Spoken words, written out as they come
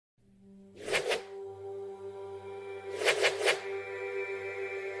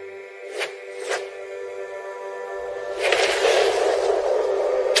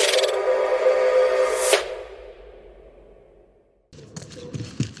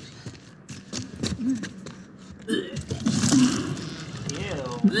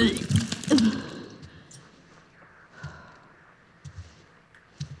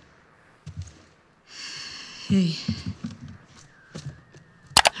Hey.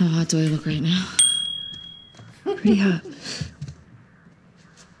 How hot do I look right now? Pretty hot.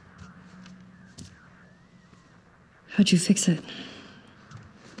 How'd you fix it?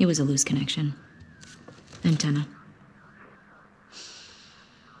 It was a loose connection. Antenna.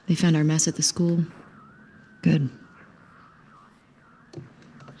 They found our mess at the school. Good.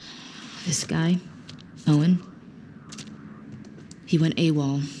 This guy, Owen, he went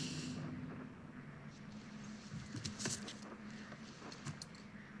AWOL.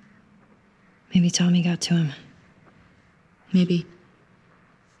 Maybe Tommy got to him. Maybe.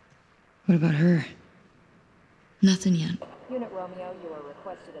 What about her? Nothing yet. Unit Romeo, you are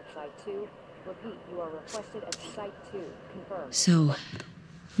requested at Site 2. Repeat, you are requested at Site 2. Confirmed. So,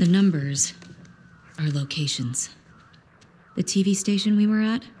 the numbers are locations. The TV station we were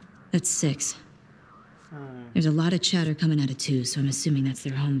at, that's 6. There's a lot of chatter coming out of 2, so I'm assuming that's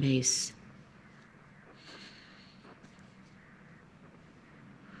their home base.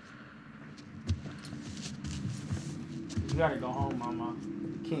 You gotta go home, Mama.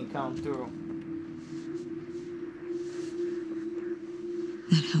 You can't come through.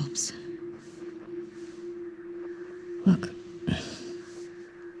 That helps. Look.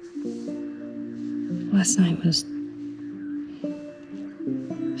 Last night was...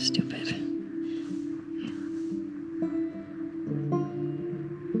 stupid.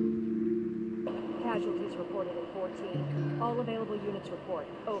 Casualties reported in 14. All available units report.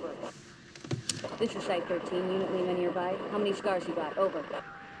 Over. This is Site 13. Unit Lima nearby. How many scars you got? Over.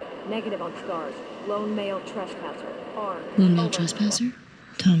 Negative on scars. Lone male trespasser. Armed. Lone male trespasser?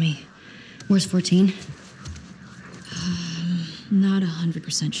 Tommy. Where's 14? Not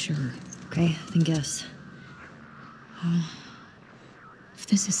 100% sure. Okay, then guess. If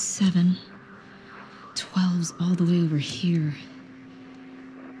this is 7, 12's all the way over here.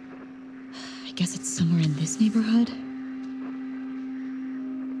 I guess it's somewhere in this neighborhood?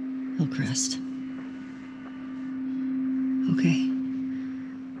 Hillcrest. Okay.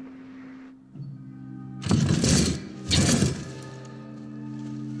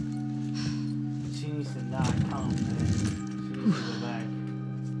 She needs to not come, man. She needs to go back.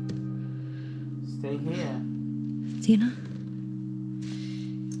 Stay here. Tina?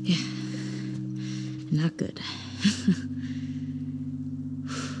 Yeah. Not good.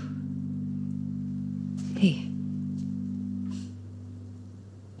 Hey.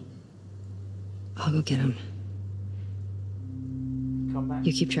 I'll go get him. Come back.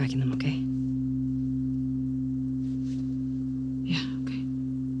 You keep tracking them, okay? Yeah, okay.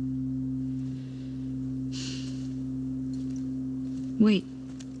 Wait.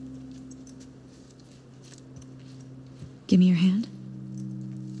 Give me your hand.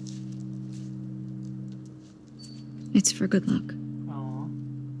 It's for good luck. Aw.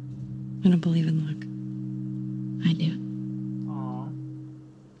 I don't believe in luck. I do. Aw.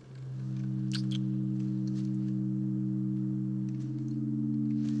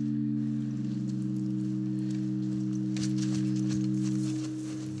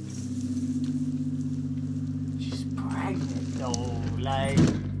 She's pregnant though, like.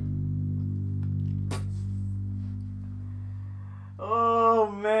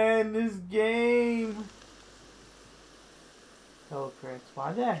 Oh man, this game. Oh, Chris,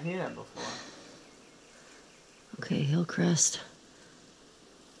 why did I hear that before? Okay, Hillcrest.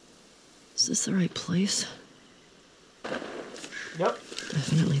 Is this the right place? Yep.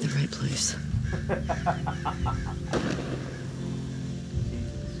 Definitely the right place.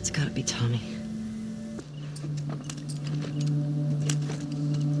 It's gotta be Tommy.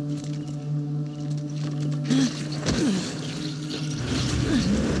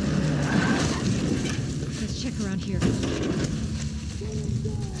 Let's check around here.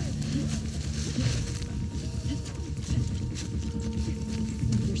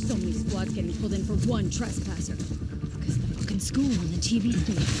 There's so many squads getting pulled in for one trespasser. Because the fucking school and the TV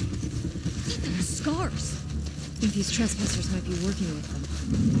station. The scars. I think these trespassers might be working with them.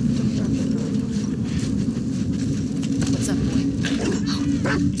 What's up, boy?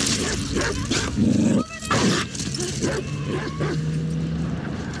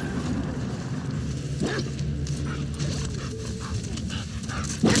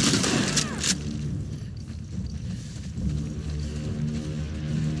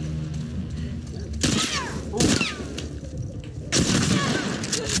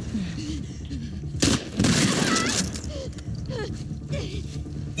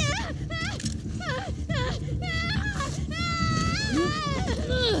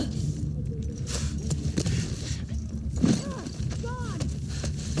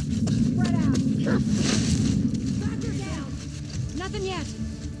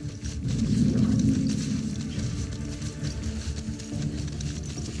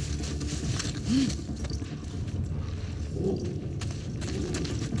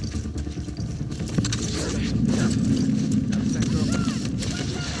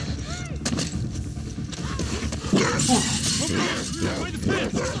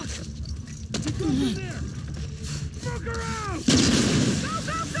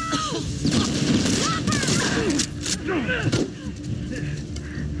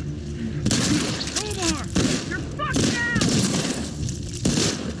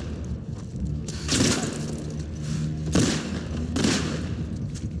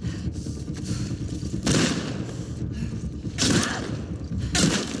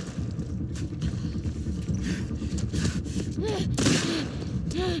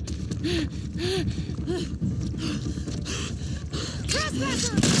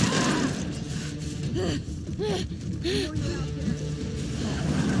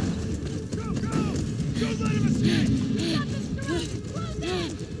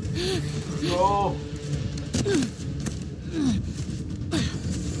 Go.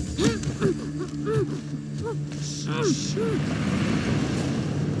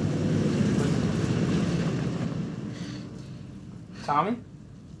 Tommy?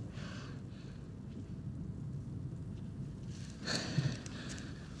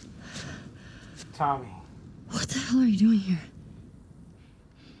 Tommy. What the hell are you doing here?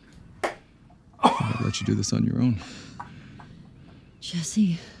 I'll let you do this on your own.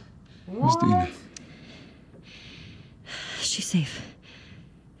 Jesse. Where's Dina? She's safe.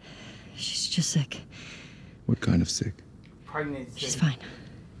 She's just sick. What kind of sick? Pregnant. She's fine.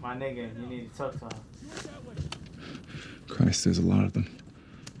 My nigga, you need to talk to her. Christ, there's a lot of them.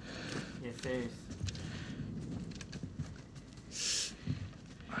 Yes, there is.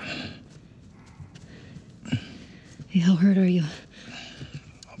 Hey, how hurt are you?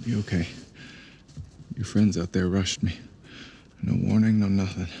 I'll be okay. Your friends out there rushed me. No warning, no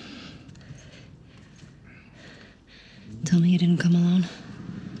nothing. Tell me you didn't come alone.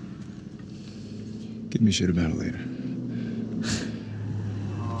 Give me shit about it later.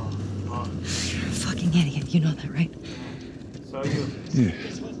 You're a fucking idiot. You know that, right? So you. Yeah.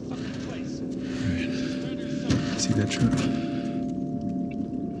 Right. See that truck?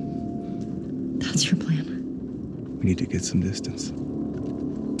 That's your plan. We need to get some distance.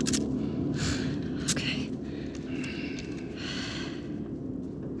 Okay.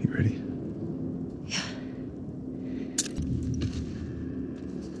 You ready? Yeah.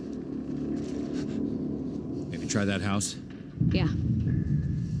 Maybe try that house. Yeah.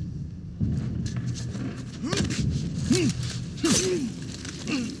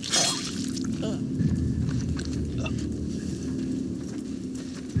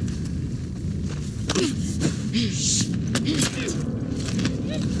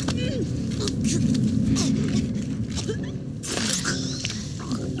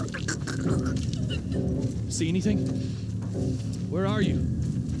 See anything? Where are you?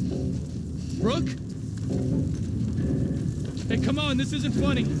 Brooke? Hey, come on, this isn't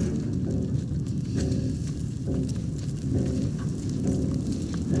funny.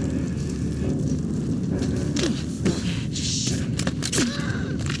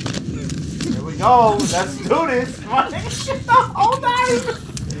 Here we go. Let's do this. My nigga, get the whole night.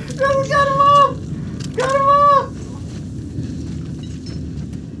 We got him up. Got him up.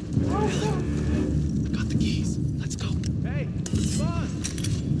 Got the keys. Let's go. Hey, come on.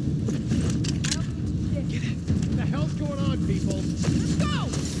 Get in. What the hell's going on, people? Let's go.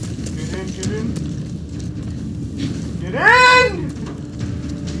 Get in. Get in.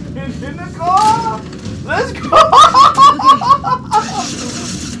 Get in the car. Let's go.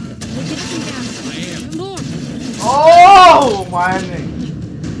 Oh, my nigga.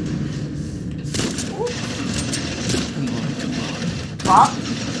 Pop.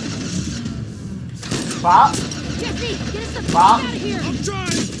 Pop. Jesse, get us the fuck Bob? out of here. I'm trying.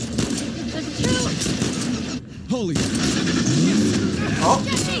 There's two. Holy. Oh.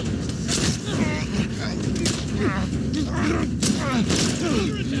 Jesse.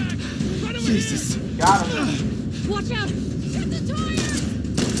 Jesus. Got him. Watch out. Get the tire.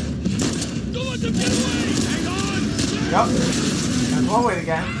 Don't let them get away. Hang on. Yep. There's one way to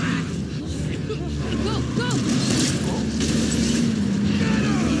get him. Go, go.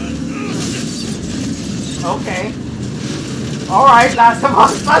 Okay. Alright, Last of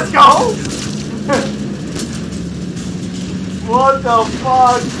Us, let's go! What the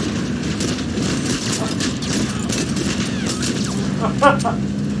fuck?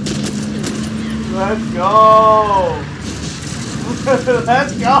 Let's go!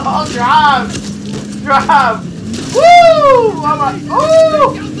 Let's go! Drive! Drive! Woo! I'm like,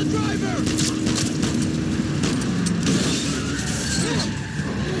 ooh! Take out the driver.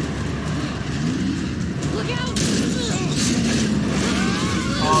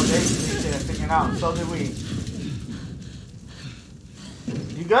 basically should have figured out. So did we.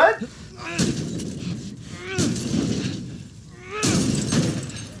 You good?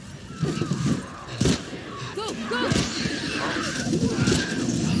 Go, go!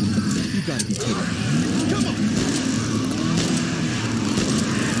 You gotta be kidding me. Come on!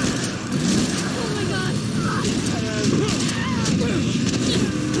 Oh my god!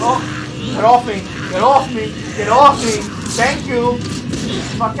 Oh, get off me! Get off me! Get off me! Thank you!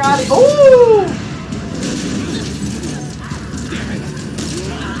 Fuck out of here! Ooh!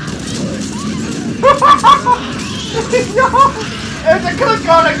 Yo! There's a click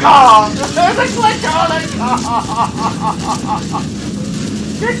on the car! There's a click on the car!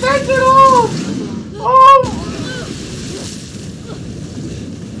 Get that shit off! Oh!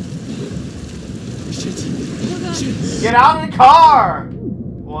 Shit. Shit. Get out of the car!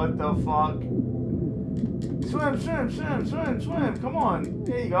 What the fuck? Swim, swim, swim, swim, swim. Come on.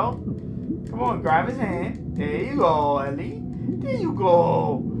 There you go. Come on, grab his hand. There you go, Ellie. There you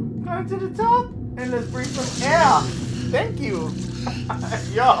go. Climb to the top and let's breathe some air. Thank you.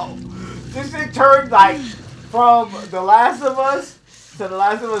 Yo, this thing turned like from The Last of Us to The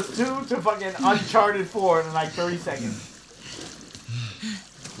Last of Us 2 to fucking Uncharted 4 in like 30 seconds.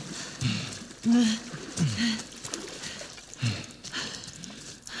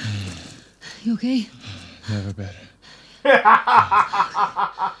 You okay? Never better.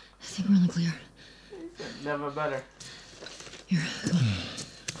 I think we're on the clear. Never better. Here, come on.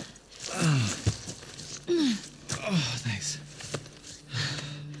 Oh, thanks.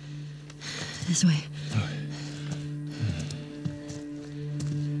 This way.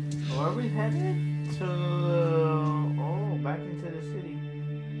 Where are we headed? To... Oh, back into the city.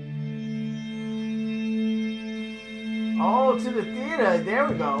 Oh, to the theater. There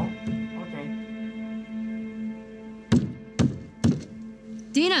we go. Okay.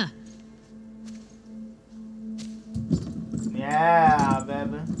 Dina! Yeah,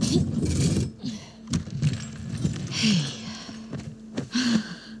 baby.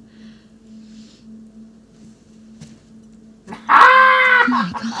 Oh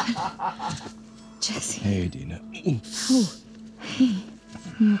my god. Jesse. Hey, Dina. Oh. Hey.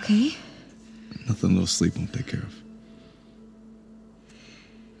 You okay? Nothing a little sleep won't take care of.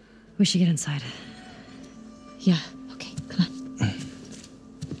 We should get inside. Yeah, okay, come on.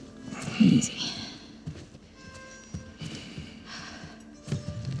 Easy.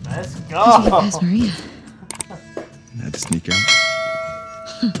 Let's How'd you get go. past Maria? I had to sneak out.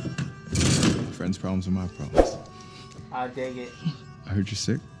 My friend's problems are my problems. I dig it. I heard you're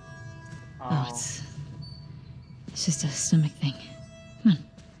sick. Oh, it's just a stomach thing. Come on.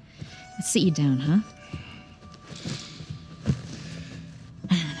 Let's sit you down, huh?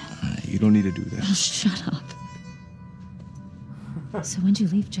 You don't need to do that. Oh, shut up. So when'd you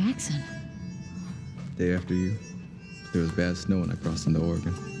leave Jackson? Day after you, there was bad snow and I crossed into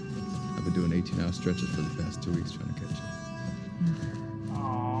Oregon. I've been doing 18-hour stretches for the past 2 weeks trying to catch you.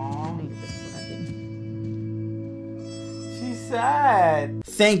 Aww. She's sad.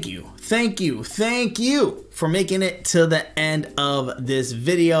 Thank you for making it to the end of this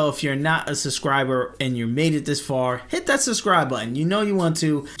video. If you're not a subscriber and you made it this far, hit that subscribe button. You know you want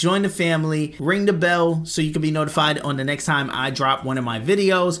to join the family, ring the bell so you can be notified on the next time I drop one of my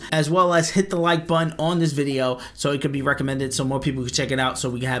videos, as well as hit the like button on this video so it could be recommended so more people can check it out, so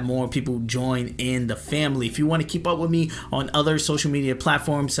we can have more people join in the family. If you want to keep up with me on other social media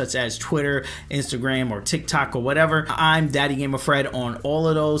platforms such as Twitter, Instagram, or TikTok or whatever, I'm DaddyGamerFred on all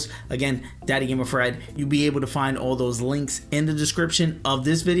of those. Again, DaddyGamerFred. You'll be able to find all those links in the description of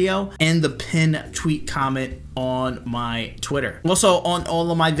this video and the pinned tweet comment on my Twitter. Also, on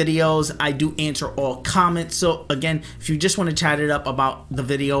all of my videos, I do answer all comments. So again, if you just want to chat it up about the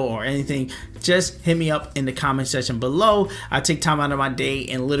video or anything, just hit me up in the comment section below. I take time out of my day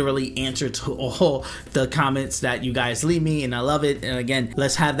and literally answer to all the comments that you guys leave me, and I love it. And again,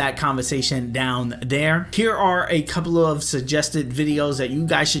 let's have that conversation down there. Here are a couple of suggested videos that you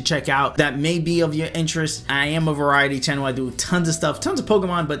guys should check out that may be of your interest. I am a variety channel. I do tons of stuff, tons of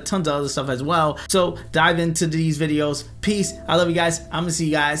Pokemon, but tons of other stuff as well. So dive into these videos. Peace. I love you guys. I'm gonna see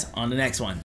you guys on the next one.